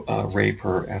to rape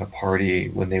her at a party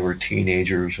when they were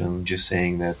teenagers, and just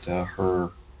saying that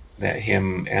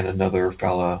him and another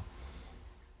fella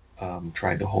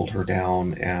tried to hold her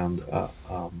down and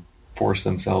force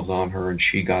themselves on her, and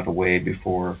she got away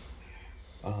before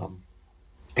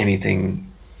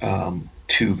anything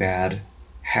too bad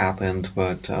happened,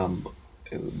 but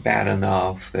bad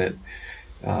enough that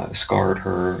scarred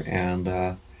her.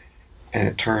 And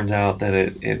it turns out that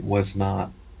it was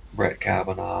not Brett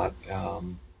Kavanaugh,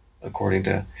 according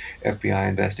to FBI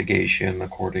investigation,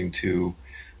 according to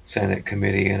Senate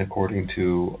committee, and according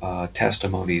to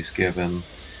testimonies given.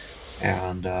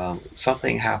 And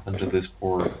something happened to this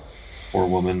poor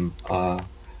woman a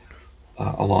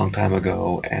long time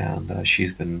ago, and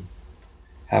she's been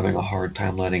having a hard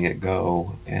time letting it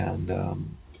go, and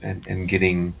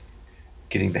getting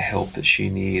the help that she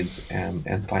needs, and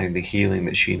finding the healing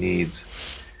that she needs,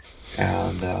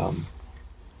 and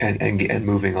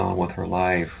moving on with her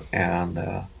life. And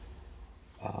I'm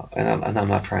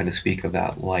not trying to speak of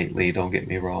that lightly. Don't get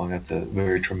me wrong. It's a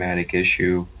very traumatic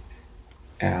issue,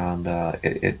 and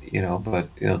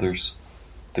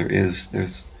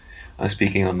I'm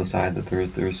speaking on the side that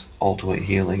there's ultimate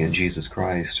healing in Jesus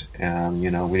Christ, and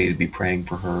we need to be praying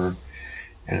for her,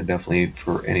 and definitely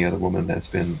for any other woman that's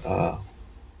been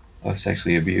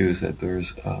sexually abused, that there's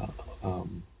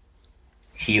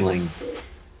healing.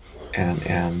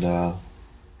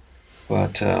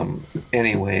 But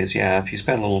anyways, yeah, if you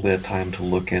spend a little bit of time to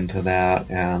look into that,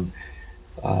 and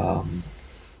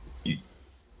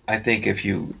I think if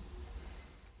you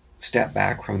step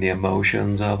back from the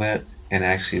emotions of it and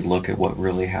actually look at what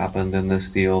really happened in this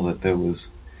deal, that there was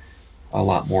a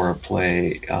lot more at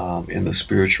play in the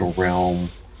spiritual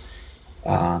realm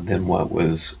than what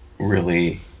was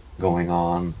really going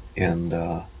on in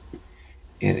the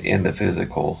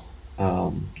physical.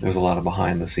 There's a lot of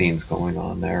behind the scenes going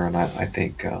on there, and I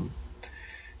think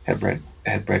had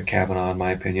Brett Kavanaugh, in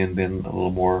my opinion, been a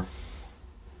little more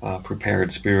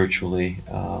prepared spiritually,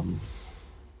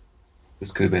 this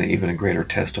could have been even a greater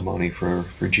testimony for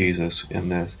Jesus in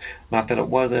this. Not that it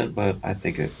wasn't, but I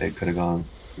think it could have gone,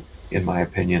 in my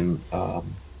opinion,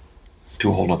 to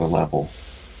a whole other level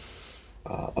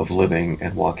of living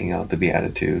and walking out the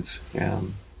Beatitudes.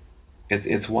 And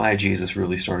it's why Jesus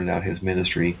really started out his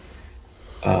ministry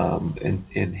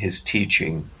in his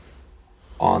teaching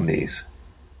on these.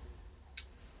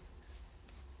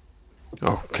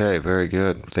 Okay, very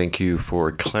good. Thank you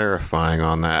for clarifying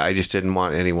on that. I just didn't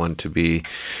want anyone to be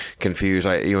confused.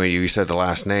 You said the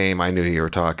last name, I knew you were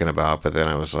talking about, but then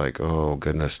I was like, oh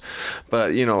goodness.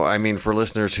 But for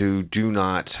listeners who do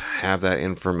not have that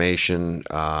information,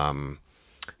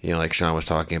 like Sean was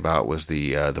talking about, was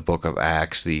the book of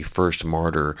Acts. The first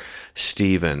martyr,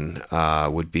 Stephen,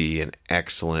 would be an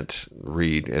excellent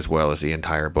read, as well as the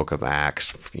entire book of Acts,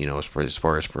 as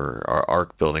far as for our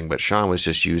Ark Building. But Sean was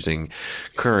just using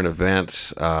current events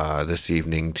this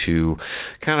evening to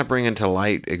kind of bring into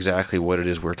light exactly what it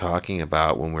is we're talking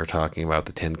about when we're talking about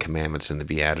the Ten Commandments and the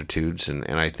Beatitudes. And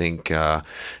I think,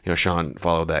 Sean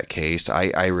followed that case.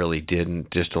 I really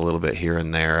didn't, just a little bit here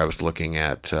and there. I was looking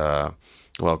at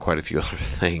quite a few other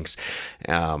things,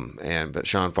 but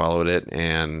Sean followed it,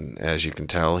 and as you can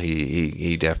tell,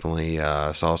 he definitely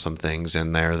saw some things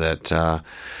in there that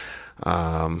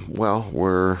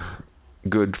were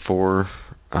good for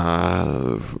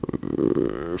a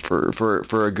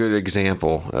good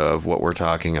example of what we're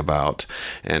talking about,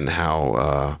 and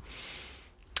how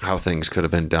things could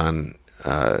have been done.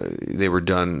 They were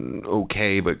done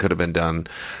okay, but could have been done,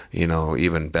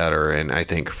 even better. And I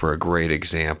think for a great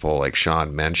example, like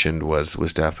Sean mentioned, was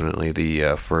definitely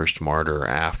the first martyr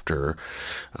after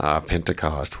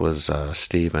Pentecost was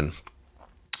Stephen.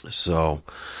 So,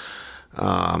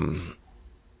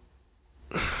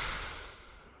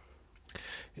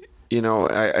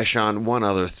 Sean, one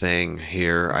other thing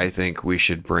here I think we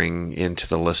should bring into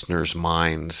the listeners'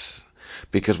 minds,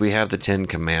 because we have the Ten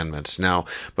Commandments. Now,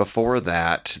 before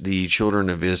that, the children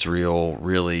of Israel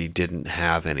really didn't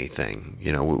have anything.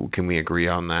 Can we agree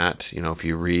on that? If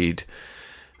you read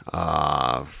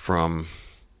from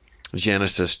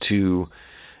Genesis to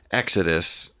Exodus,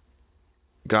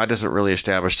 God doesn't really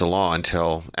establish the law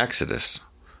until Exodus,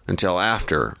 until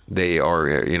after they are,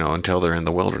 until they're in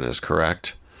the wilderness, correct?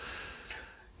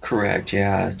 Correct.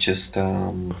 Yeah. It's just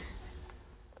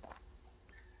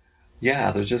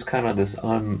yeah. There's just kind of this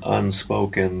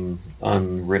unspoken,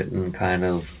 unwritten kind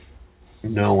of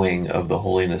knowing of the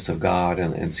holiness of God,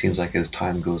 and it seems like as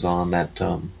time goes on, that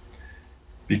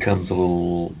becomes a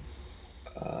little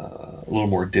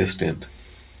more distant,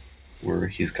 where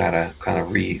he's got to kind of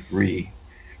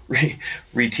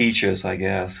reteach us, I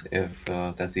guess, if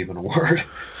that's even a word.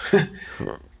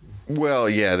 Well,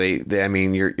 yeah, they I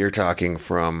mean, you're talking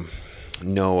from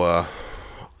Noah,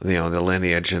 the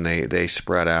lineage, and they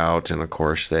spread out, and of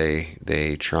course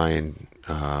they try and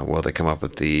they come up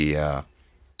with the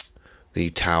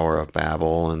Tower of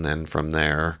Babel, and then from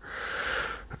there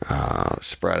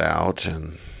spread out,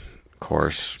 and of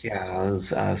course. Yeah, it was,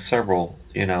 several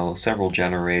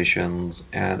generations,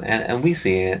 and we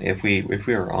see it if we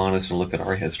are honest and look at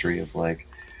our history of like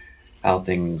how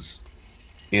things.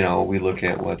 We look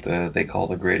at what they call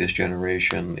the greatest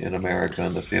generation in America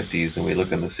in the 50s, and we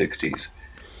look in the 60s.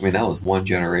 I mean, that was one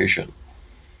generation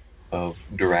of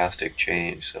drastic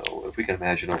change. So if we can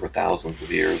imagine over thousands of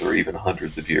years, or even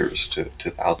hundreds of years to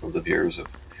thousands of years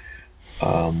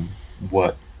of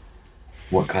what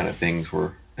kind of things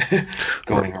were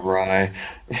going awry.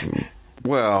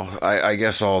 Well, I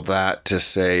guess all that to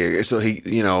say, so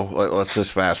let's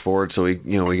just fast forward. So we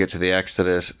get to the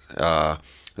Exodus.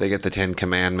 They get the 10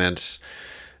 Commandments,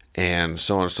 and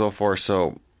so on and so forth.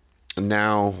 So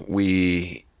now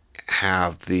we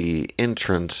have the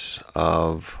entrance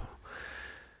of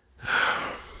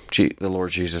the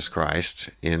Lord Jesus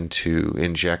Christ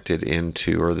injected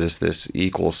into, or this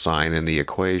equal sign in the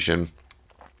equation,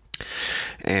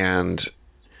 and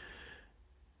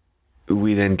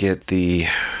we then get the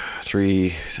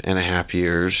 3.5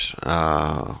 years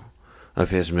of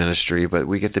his ministry, but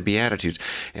we get the Beatitudes,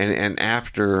 and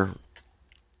after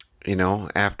he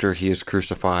is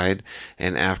crucified,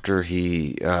 and after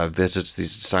he visits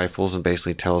these disciples and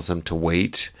basically tells them to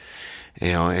wait,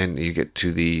 and you get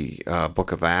to the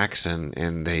book of Acts,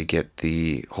 and they get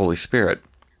the Holy Spirit.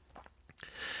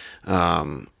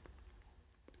 So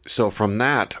from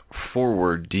that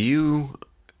forward,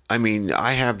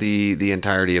 I have the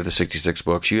entirety of the 66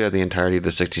 books. You have the entirety of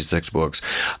the 66 books.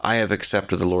 I have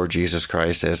accepted the Lord Jesus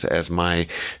Christ as my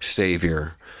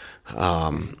Savior.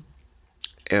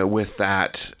 With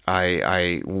that,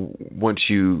 I once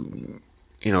you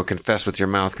confess with your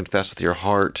mouth, confess with your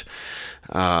heart,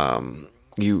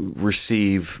 you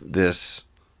receive this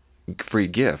free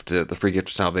gift, the free gift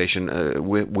of salvation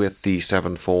with the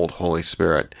sevenfold Holy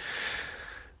Spirit.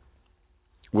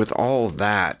 With all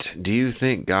that, do you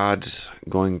think God's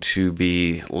going to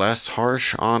be less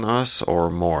harsh on us or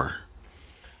more?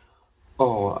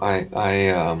 Oh, I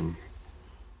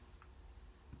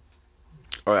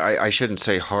shouldn't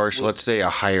say harsh. Let's say a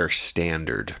higher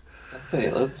standard.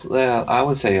 I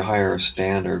would say a higher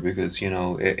standard, because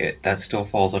that still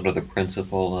falls under the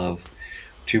principle of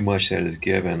too much that is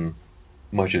given,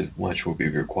 much will be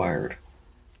required.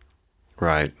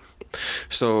 Right.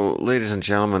 So, ladies and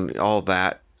gentlemen, all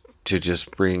that to just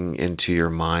bring into your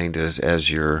mind as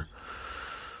you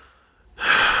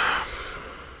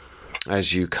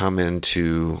come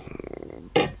into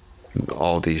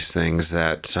all these things,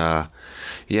 that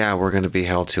we're going to be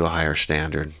held to a higher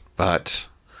standard, but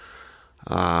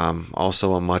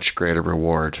also a much greater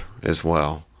reward as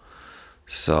well.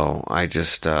 So I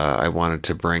wanted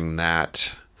to bring that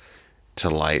to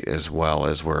light as well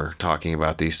as we're talking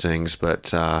about these things. But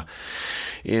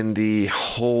in the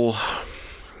whole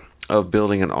of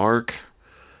building an ark,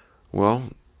 well,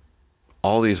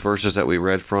 all these verses that we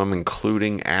read from,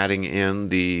 including adding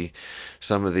in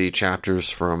some of the chapters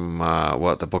from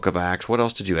the book of Acts. What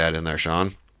else did you add in there,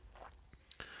 Sean?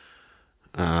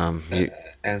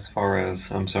 As far as,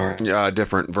 I'm sorry?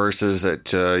 Different verses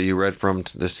that you read from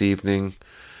this evening.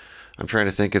 I'm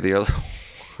trying to think of the other one.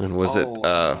 From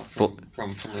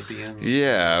Philippians?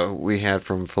 Yeah, we had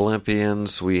from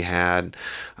Philippians. We had,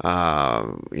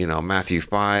 Matthew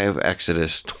 5,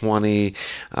 Exodus 20,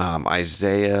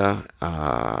 Isaiah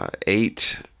 8.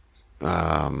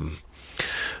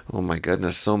 Oh my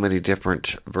goodness, so many different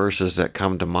verses that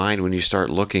come to mind when you start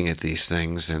looking at these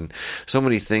things, and so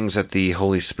many things that the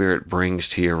Holy Spirit brings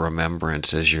to your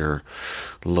remembrance as you're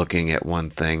looking at one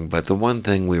thing. But the one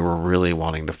thing we were really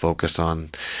wanting to focus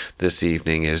on this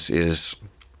evening is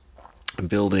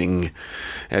building,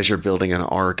 as you're building an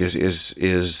ark,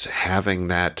 is having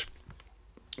that,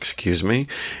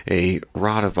 a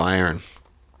rod of iron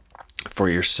for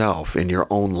yourself in your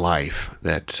own life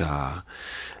that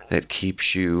keeps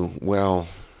you well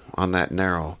on that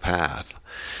narrow path.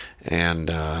 And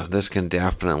this can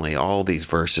definitely, all these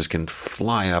verses can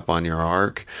fly up on your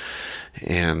ark,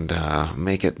 and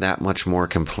make it that much more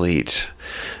complete.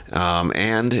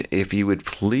 And if you would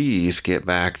please get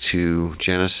back to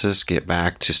Genesis, get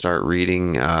back to start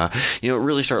reading,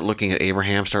 really start looking at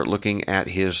Abraham, start looking at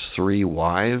his 3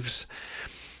 wives.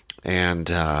 And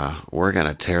we're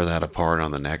going to tear that apart on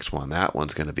the next one. That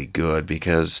one's going to be good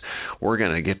because we're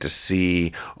going to get to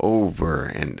see over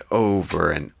and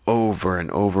over and over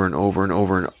and over and over and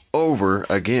over and over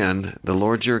again, the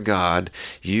Lord your God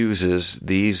uses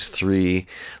these 3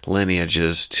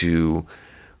 lineages to,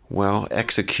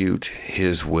 execute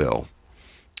His will.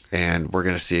 And we're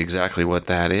going to see exactly what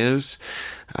that is.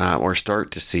 Or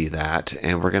start to see that,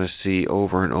 and we're going to see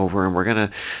over and over, and we're going to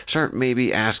start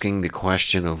maybe asking the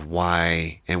question of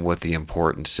why and what the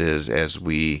importance is as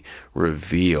we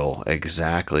reveal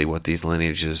exactly what these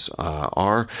lineages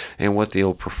are and what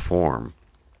they'll perform,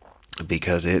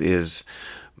 because it is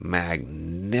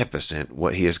magnificent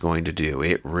what He is going to do.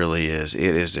 It really is.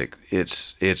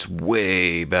 It's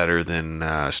way better than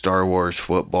Star Wars,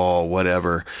 football,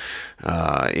 whatever,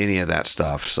 any of that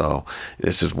stuff. So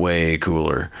this is way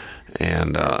cooler.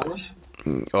 And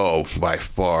by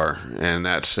far, and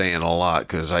that's saying a lot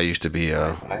because I used to be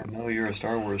I know you're a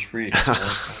Star Wars freak.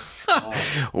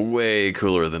 Way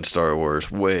cooler than Star Wars.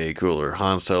 Way cooler.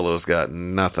 Han Solo's got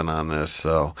nothing on this.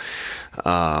 So,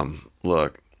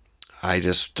 look. I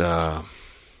just, I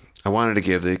wanted to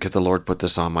give it because the Lord put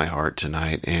this on my heart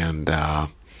tonight, and man,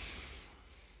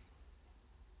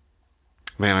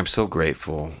 I'm so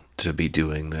grateful to be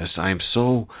doing this. I'm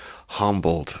so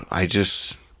humbled.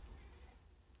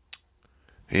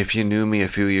 If you knew me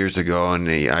a few years ago and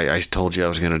I told you I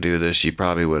was going to do this, you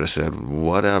probably would have said,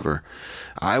 whatever.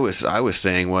 I was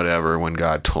saying whatever when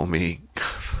God told me.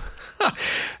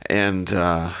 And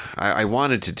I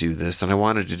wanted to do this, and I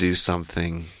wanted to do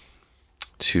something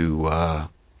to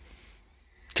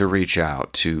reach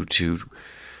out, to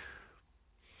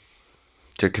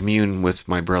commune with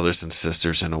my brothers and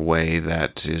sisters in a way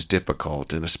that is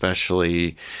difficult, and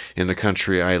especially in the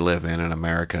country I live in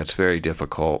America, it's very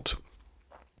difficult.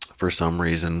 For some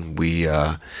reason, we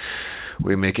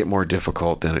make it more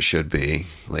difficult than it should be,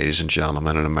 ladies and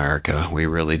gentlemen, in America. We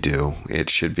really do. It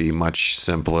should be much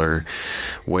simpler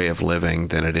way of living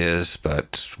than it is, but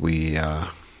we've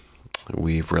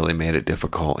really made it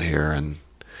difficult here, and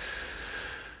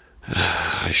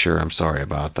I'm sorry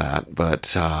about that. But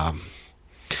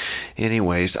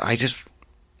anyways, I just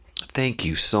thank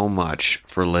you so much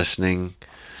for listening.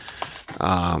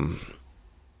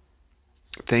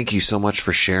 Thank you so much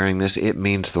for sharing this. It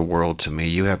means the world to me.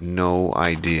 You have no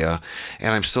idea.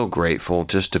 And I'm so grateful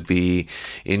just to be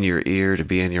in your ear, to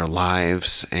be in your lives,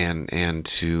 and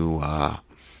to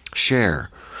share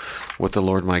what the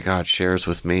Lord my God shares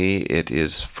with me. It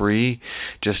is free,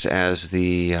 just as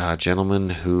the gentleman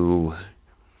who,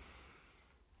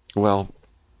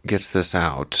 gets this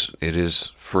out. It is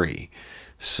free.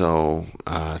 So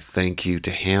thank you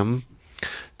to him.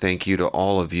 Thank you to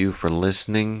all of you for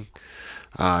listening.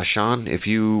 Sean, if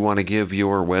you want to give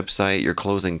your website, your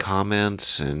closing comments,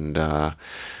 and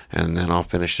then I'll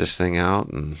finish this thing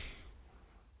out, and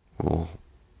we'll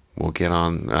get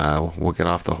on. We'll get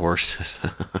off the horses.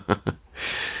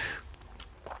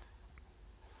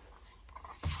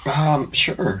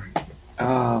 Sure.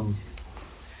 I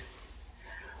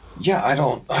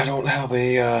don't have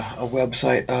a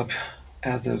website up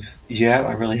as of yet.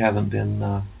 I really haven't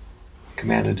been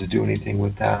commanded to do anything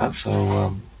with that,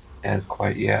 so as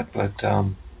quite yet. But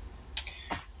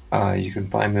you can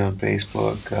find me on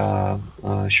Facebook,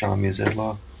 Sean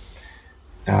Muzidla.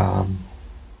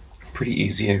 Pretty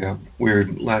easy. I got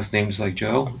weird last names like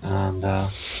Joe, and to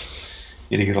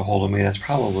get a hold of me, that's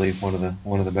probably one of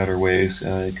the better ways.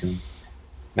 You can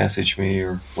message me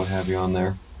or what have you on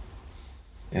there.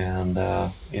 And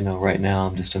right now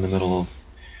I'm just in the middle of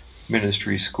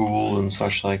ministry school and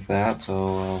such like that,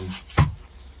 so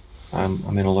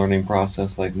I'm in a learning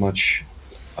process like most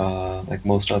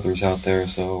others out there.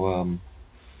 So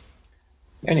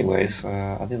anyways,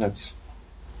 I think that's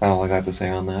all I got to say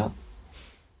on that.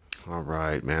 All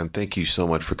right, man. Thank you so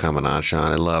much for coming on,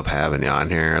 Sean. I love having you on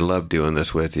here. I love doing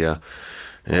this with you.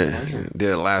 Did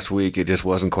it last week. It just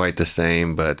wasn't quite the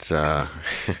same, but I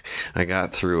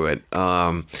got through it.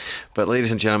 But ladies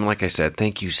and gentlemen, like I said,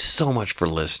 thank you so much for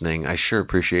listening. I sure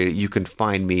appreciate it. You can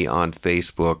find me on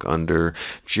Facebook under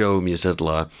Joe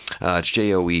Muzidla. It's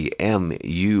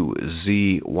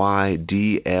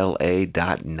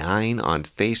JoeMuzydla.9 on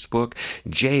Facebook.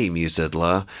 J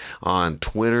Muzidla on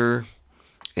Twitter.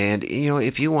 And,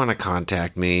 if you want to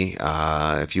contact me,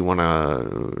 if you want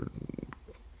to,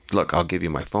 look, I'll give you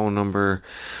my phone number,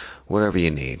 whatever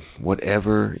you need.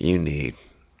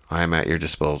 I'm at your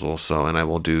disposal. So, and I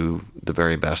will do the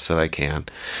very best that I can.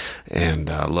 And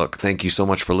look, thank you so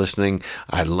much for listening.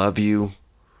 I love you.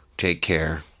 Take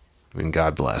care, and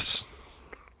God bless.